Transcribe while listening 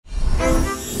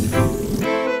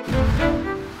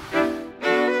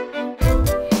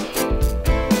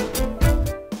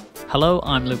Hello,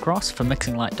 I'm Luke Ross for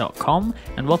MixingLight.com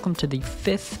and welcome to the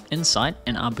 5th insight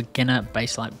in our beginner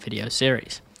Baselight video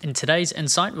series. In today's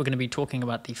insight, we're going to be talking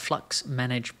about the Flux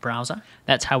Manage browser.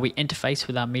 That's how we interface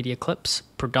with our media clips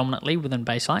predominantly within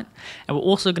Baselight. And we're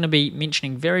also going to be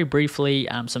mentioning very briefly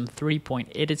some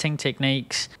 3-point editing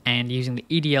techniques and using the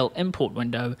Edl Import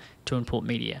window to import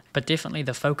media. But definitely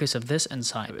the focus of this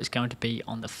insight is going to be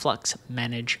on the Flux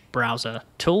Manage browser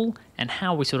tool and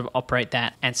how we sort of operate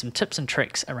that and some tips and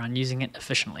tricks around using it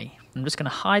efficiently. I'm just going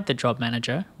to hide the job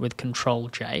manager with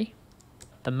Control-J.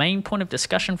 The main point of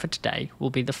discussion for today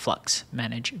will be the Flux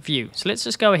Manage view. So let's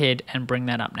just go ahead and bring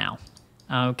that up now.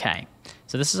 Okay,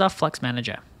 so this is our Flux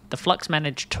Manager. The Flux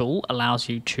Manage tool allows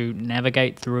you to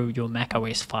navigate through your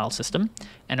macOS file system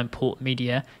and import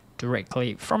media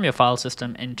directly from your file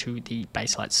system into the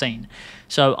Baselight scene.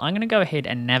 So I'm going to go ahead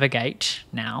and navigate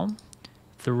now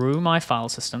through my file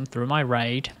system, through my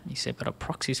RAID. You see I've got a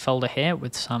proxies folder here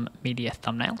with some media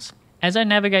thumbnails. As I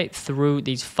navigate through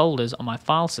these folders on my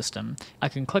file system, I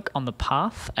can click on the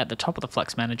path at the top of the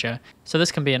Flux Manager. So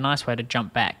this can be a nice way to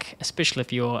jump back, especially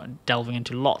if you're delving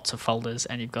into lots of folders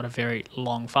and you've got a very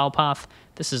long file path.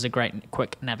 This is a great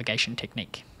quick navigation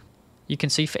technique. You can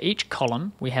see for each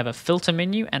column, we have a filter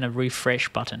menu and a refresh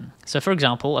button. So for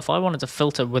example, if I wanted to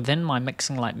filter within my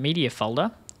MixingLight media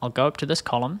folder, I'll go up to this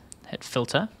column, hit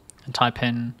filter, and type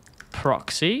in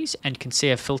proxies, and you can see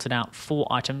I've filtered out 4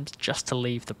 items just to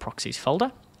leave the proxies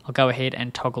folder. I'll go ahead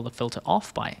and toggle the filter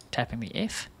off by tapping the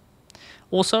F.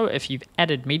 Also, if you've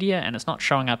added media and it's not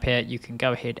showing up here, you can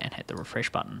go ahead and hit the refresh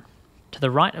button. To the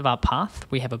right of our path,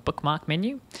 we have a bookmark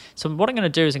menu. So what I'm going to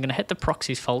do is I'm going to hit the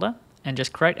proxies folder and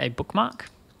just create a bookmark.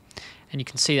 And you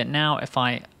can see that now if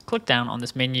I click down on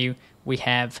this menu, we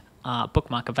have our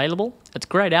bookmark available. It's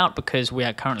grayed out because we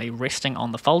are currently resting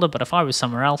on the folder, but if I was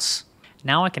somewhere else,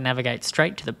 now I can navigate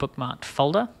straight to the bookmarked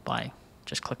folder by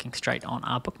just clicking straight on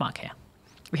our bookmark here.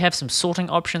 We have some sorting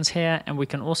options here, and we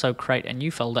can also create a new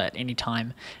folder at any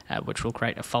time, which will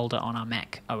create a folder on our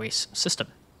Mac OS system.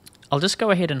 I'll just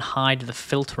go ahead and hide the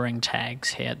filtering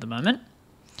tags here at the moment.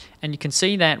 And you can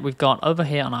see that we've got over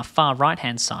here on our far right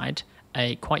hand side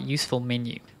a quite useful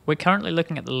menu. We're currently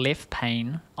looking at the left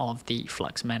pane of the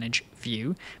Flux Manage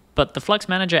view, but the Flux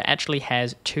Manager actually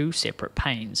has 2 separate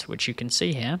panes, which you can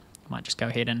see here. Might just go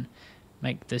ahead and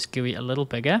make this GUI a little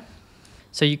bigger.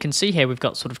 So you can see here we've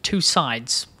got sort of 2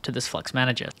 sides to this Flux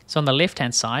Manager. So on the left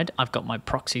hand side I've got my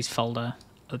proxies folder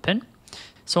open.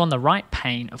 So on the right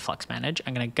pane of Flux Manage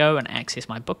I'm going to go and access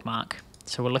my bookmark.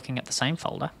 So we're looking at the same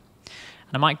folder.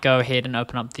 And I might go ahead and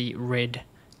open up the red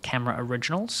camera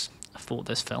originals for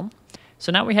this film.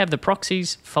 So now we have the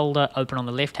proxies folder open on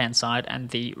the left hand side and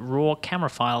the raw camera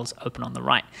files open on the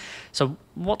right. So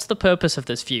what's the purpose of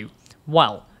this view?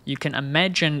 Well, you can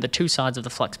imagine the 2 sides of the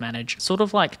Flux Manage sort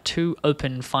of like 2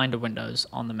 open Finder windows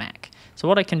on the Mac. So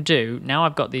what I can do, now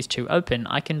I've got these 2 open,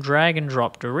 I can drag and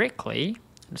drop directly.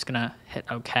 I'm just going to hit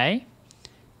OK.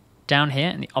 Down here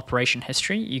in the operation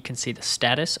history, you can see the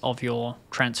status of your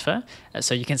transfer.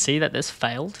 So you can see that this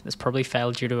failed. This probably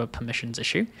failed due to a permissions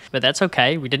issue, but that's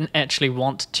okay. We didn't actually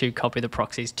want to copy the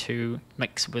proxies to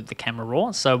mix with the camera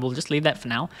raw, so we'll just leave that for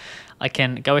now. I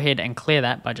can go ahead and clear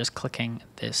that by just clicking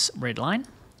this red line.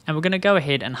 And we're going to go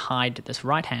ahead and hide this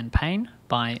right-hand pane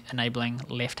by enabling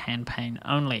left-hand pane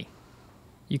only.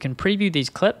 You can preview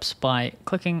these clips by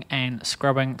clicking and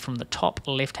scrubbing from the top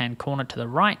left-hand corner to the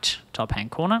right top-hand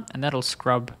corner, and that'll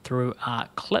scrub through our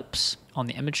clips on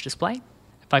the image display.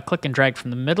 If I click and drag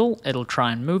from the middle, it'll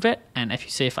try and move it, and if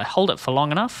you see if I hold it for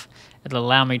long enough, it'll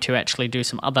allow me to actually do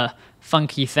some other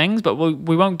funky things, but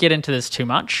we won't get into this too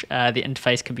much. The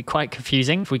interface can be quite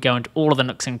confusing if we go into all of the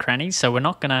nooks and crannies, so we're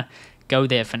not going to go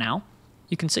there for now.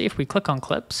 You can see if we click on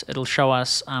clips, it'll show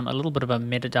us a little bit of a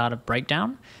metadata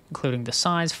breakdown, including the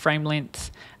size, frame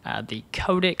length, the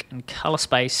codec and color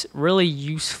space. Really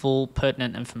useful,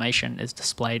 pertinent information is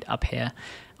displayed up here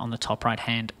on the top right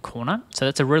hand corner. So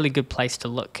that's a really good place to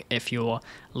look if you're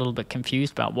a little bit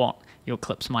confused about what your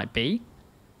clips might be.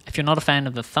 If you're not a fan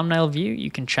of the thumbnail view, you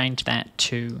can change that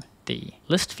to the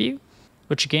list view,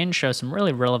 which again shows some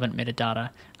really relevant metadata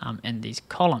in these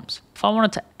columns. If I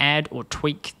wanted to add or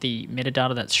tweak the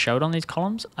metadata that's showed on these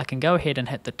columns, I can go ahead and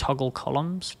hit the toggle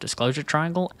columns disclosure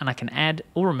triangle, and I can add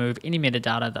or remove any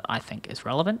metadata that I think is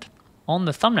relevant. On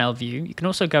the thumbnail view, you can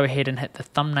also go ahead and hit the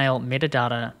thumbnail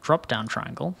metadata drop-down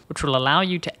triangle, which will allow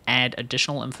you to add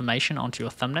additional information onto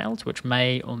your thumbnails, which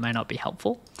may or may not be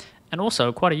helpful. And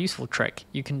also, quite a useful trick,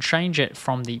 you can change it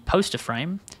from the poster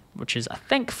frame, which is, I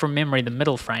think, from memory, the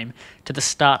middle frame, to the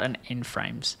start and end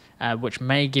frames, which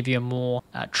may give you a more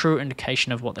true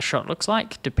indication of what the shot looks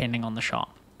like, depending on the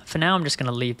shot. For now, I'm just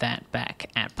going to leave that back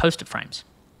at poster frames.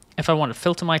 If I want to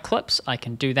filter my clips, I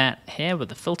can do that here with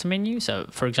the filter menu. So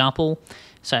for example,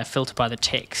 say I filter by the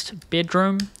text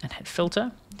bedroom and hit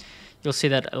filter. You'll see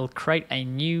that it'll create a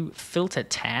new filter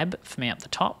tab for me up the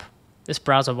top. This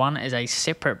browser one is a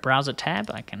separate browser tab.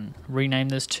 I can rename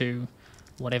this to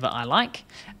whatever I like.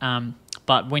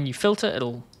 But when you filter,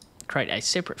 it'll create a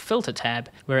separate filter tab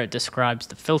where it describes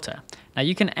the filter. Now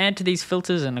you can add to these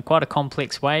filters in quite a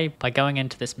complex way by going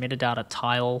into this metadata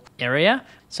tile area.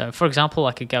 So for example,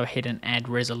 I could go ahead and add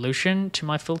resolution to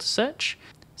my filter search.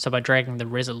 So by dragging the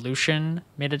resolution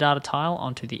metadata tile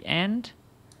onto the end,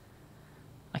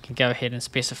 I can go ahead and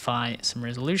specify some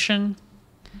resolution.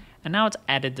 And now it's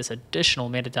added this additional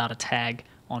metadata tag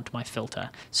onto my filter.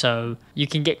 So you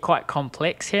can get quite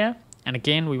complex here. And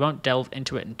again, we won't delve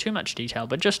into it in too much detail,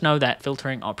 but just know that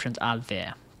filtering options are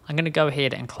there. I'm going to go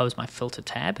ahead and close my filter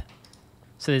tab.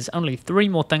 So there's only 3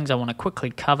 more things I want to quickly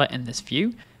cover in this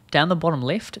view. Down the bottom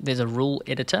left, there's a rule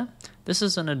editor. This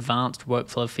is an advanced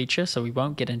workflow feature, so we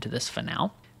won't get into this for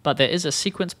now. But there is a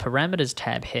sequence parameters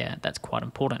tab here that's quite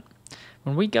important.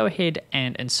 When we go ahead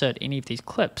and insert any of these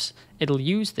clips, it'll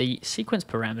use the sequence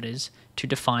parameters to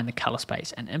define the color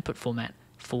space and input format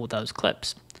for those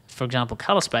clips. For example,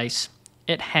 color space,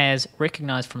 it has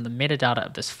recognized from the metadata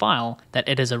of this file that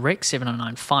it is a Rec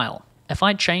 709 file. If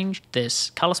I changed this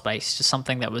color space to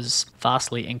something that was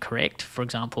vastly incorrect, for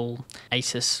example,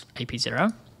 ASUS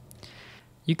AP0,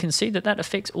 you can see that that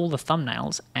affects all the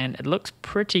thumbnails and it looks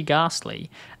pretty ghastly.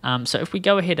 So if we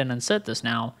go ahead and insert this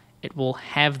now, it will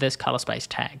have this color space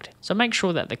tagged. So make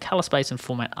sure that the color space and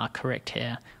format are correct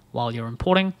here while you're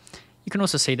importing. You can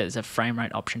also see that there's a frame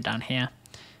rate option down here,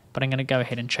 but I'm going to go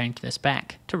ahead and change this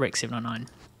back to Rec 709.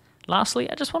 Lastly,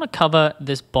 I just want to cover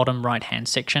this bottom right hand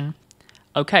section.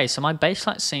 Okay, so my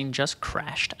Baselight scene just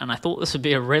crashed, and I thought this would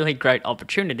be a really great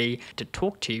opportunity to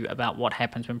talk to you about what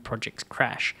happens when projects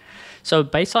crash. So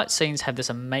Baselight scenes have this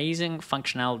amazing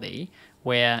functionality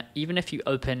where even if you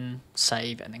open,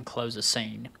 save, and then close a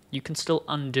scene, you can still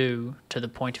undo to the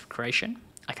point of creation.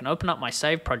 I can open up my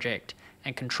save project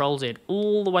and Control Z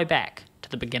all the way back to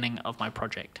the beginning of my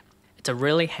project. It's a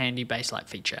really handy Baselight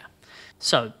feature.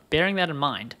 So, bearing that in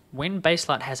mind, when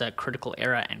Baselight has a critical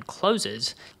error and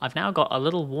closes, I've now got a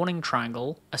little warning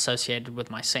triangle associated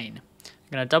with my scene.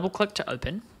 I'm going to double click to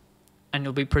open, and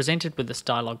you'll be presented with this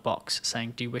dialog box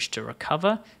saying, do you wish to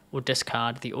recover or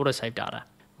discard the autosave data?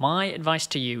 My advice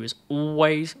to you is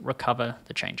always recover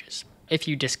the changes. If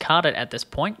you discard it at this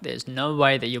point, there's no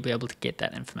way that you'll be able to get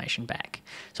that information back.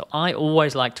 So I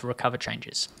always like to recover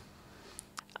changes.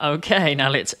 Okay, now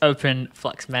let's open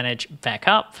Flux Manage back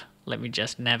up. Let me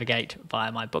just navigate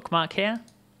via my bookmark here.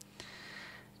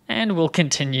 And we'll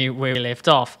continue where we left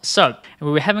off. So,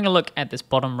 we were having a look at this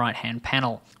bottom right hand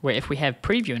panel, where if we have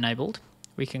preview enabled,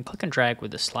 we can click and drag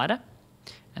with the slider.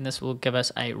 And this will give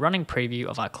us a running preview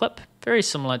of our clip, very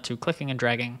similar to clicking and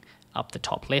dragging up the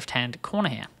top left hand corner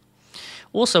here.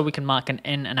 Also, we can mark an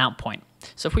in and out point.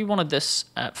 So if we wanted this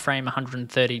frame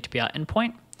 130 to be our in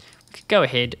point, we could go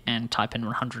ahead and type in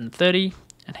 130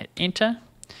 and hit enter,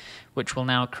 which will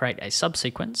now create a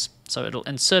subsequence. So it'll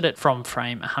insert it from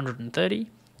frame 130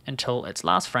 until its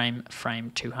last frame,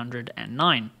 frame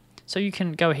 209. So you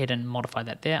can go ahead and modify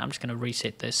that there. I'm just going to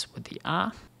reset this with the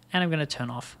R, and I'm going to turn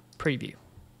off preview.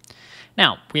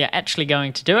 Now, we are actually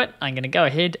going to do it. I'm going to go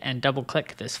ahead and double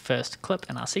click this first clip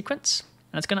in our sequence,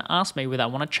 and it's going to ask me whether I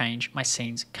want to change my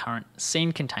scene's current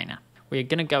scene container. We're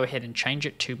going to go ahead and change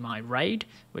it to my RAID,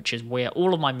 which is where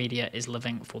all of my media is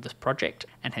living for this project,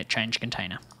 and hit change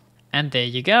container. And there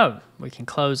you go. We can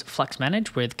close Flux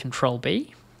Manage with Control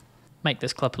B, make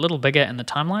this clip a little bigger in the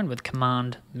timeline with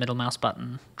Command middle mouse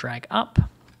button drag up,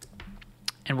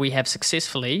 and we have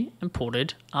successfully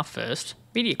imported our first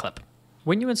media clip.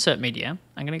 When you insert media,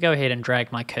 I'm going to go ahead and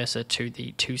drag my cursor to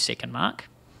the 2-second mark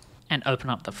and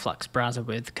open up the Flux browser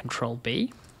with Control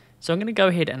B. So I'm going to go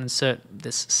ahead and insert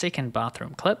this second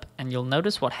bathroom clip, and you'll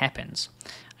notice what happens.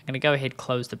 I'm going to go ahead and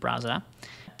close the browser.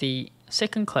 The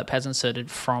second clip has inserted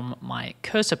from my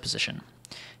cursor position.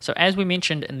 So as we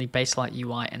mentioned in the Baselight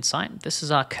UI Insight, this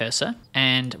is our cursor,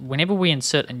 and whenever we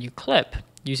insert a new clip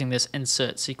using this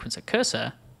Insert Sequencer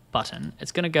Cursor button,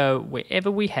 it's going to go wherever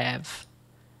we have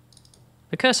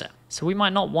the cursor. So we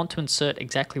might not want to insert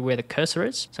exactly where the cursor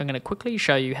is, so I'm going to quickly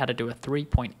show you how to do a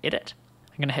 3-point edit.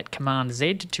 I'm going to hit Command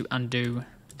Z to undo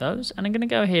those, and I'm going to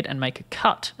go ahead and make a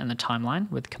cut in the timeline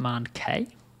with Command K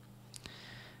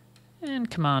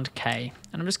and Command K,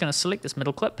 and I'm just going to select this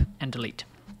middle clip and delete.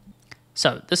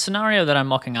 So the scenario that I'm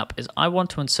mocking up is I want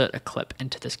to insert a clip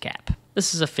into this gap.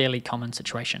 This is a fairly common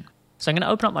situation. So I'm going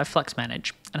to open up my Flux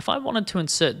Manage, and if I wanted to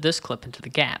insert this clip into the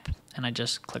gap, and I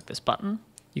just click this button,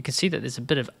 you can see that there's a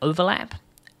bit of overlap,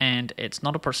 and it's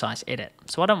not a precise edit.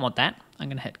 So I don't want that. I'm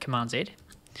going to hit Command Z.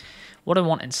 What I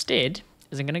want instead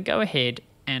is I'm going to go ahead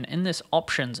and in this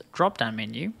Options drop-down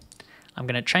menu, I'm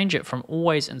going to change it from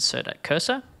Always Insert at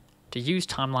Cursor to Use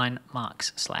Timeline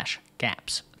Marks /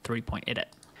 Gaps 3-point edit.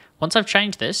 Once I've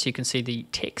changed this, you can see the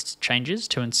text changes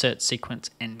to Insert Sequence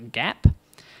and Gap.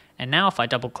 And now if I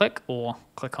double click or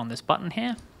click on this button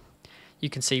here, you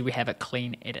can see we have a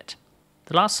clean edit.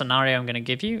 The last scenario I'm going to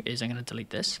give you is I'm going to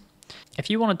delete this. If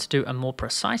you wanted to do a more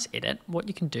precise edit, what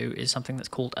you can do is something that's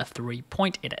called a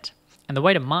 3-point edit. And the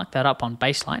way to mark that up on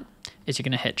Baselight is you're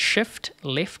going to hit Shift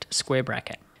left square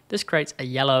bracket. This creates a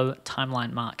yellow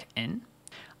timeline mark in.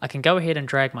 I can go ahead and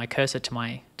drag my cursor to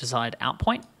my desired out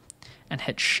point and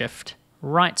hit Shift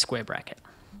right square bracket.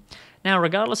 Now,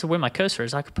 regardless of where my cursor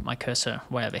is, I could put my cursor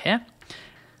way over here.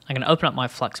 I'm going to open up my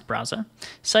Flux browser.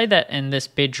 Say that in this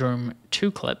bedroom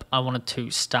 2 clip, I wanted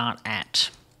to start at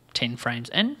 10 frames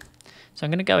in. So I'm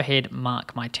going to go ahead,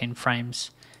 mark my 10 frames,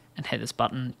 and hit this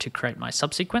button to create my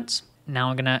subsequence. Now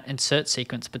I'm going to insert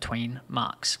sequence between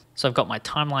marks. So I've got my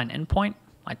timeline in point,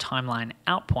 my timeline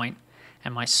out point,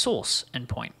 and my source in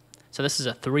point. So this is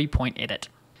a 3-point edit.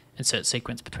 Insert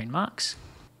sequence between marks,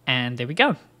 and there we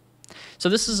go. So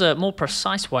this is a more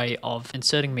precise way of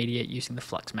inserting media using the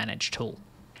Flux Manage tool.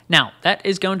 Now, that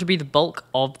is going to be the bulk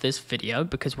of this video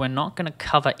because we're not going to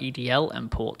cover EDL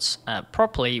imports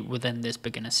properly within this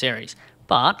beginner series.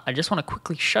 But I just want to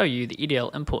quickly show you the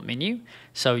Edl Import Menu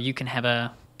so you can have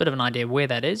a bit of an idea where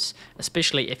that is,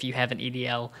 especially if you have an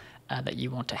EDL that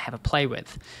you want to have a play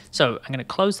with. So I'm going to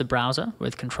close the browser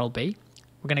with Control B.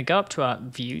 We're going to go up to our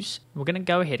views. We're going to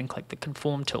go ahead and click the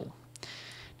Conform tool.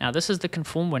 Now this is the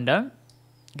Conform window.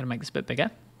 I'm going to make this a bit bigger.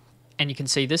 And you can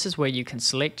see this is where you can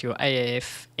select your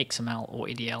AAF, XML, or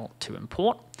EDL to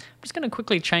import. I'm just going to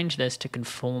quickly change this to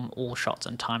Conform All Shots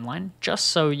and Timeline, just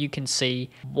so you can see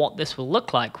what this will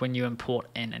look like when you import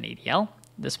in an EDL.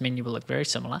 This menu will look very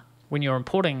similar. When you're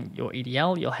importing your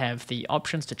EDL, you'll have the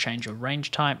options to change your range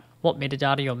type, what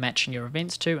metadata you're matching your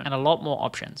events to, and a lot more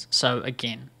options. So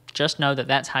again, just know that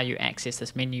that's how you access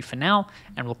this menu for now,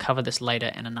 and we'll cover this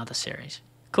later in another series.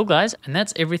 Cool guys, and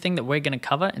that's everything that we're going to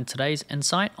cover in today's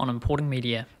insight on importing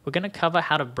media. We're going to cover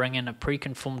how to bring in a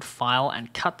pre-conformed file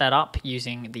and cut that up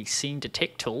using the Scene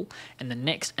Detect tool in the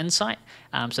next insight.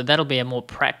 So that'll be a more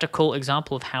practical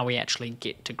example of how we actually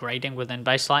get to grading within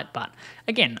Baselight. But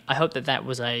again, I hope that that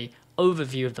was a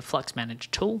overview of the Flux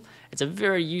Manage tool. It's a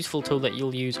very useful tool that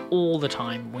you'll use all the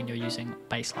time when you're using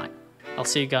Baselight. I'll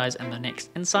see you guys in the next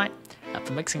insight.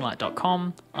 For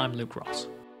MixingLight.com, I'm Luke Ross.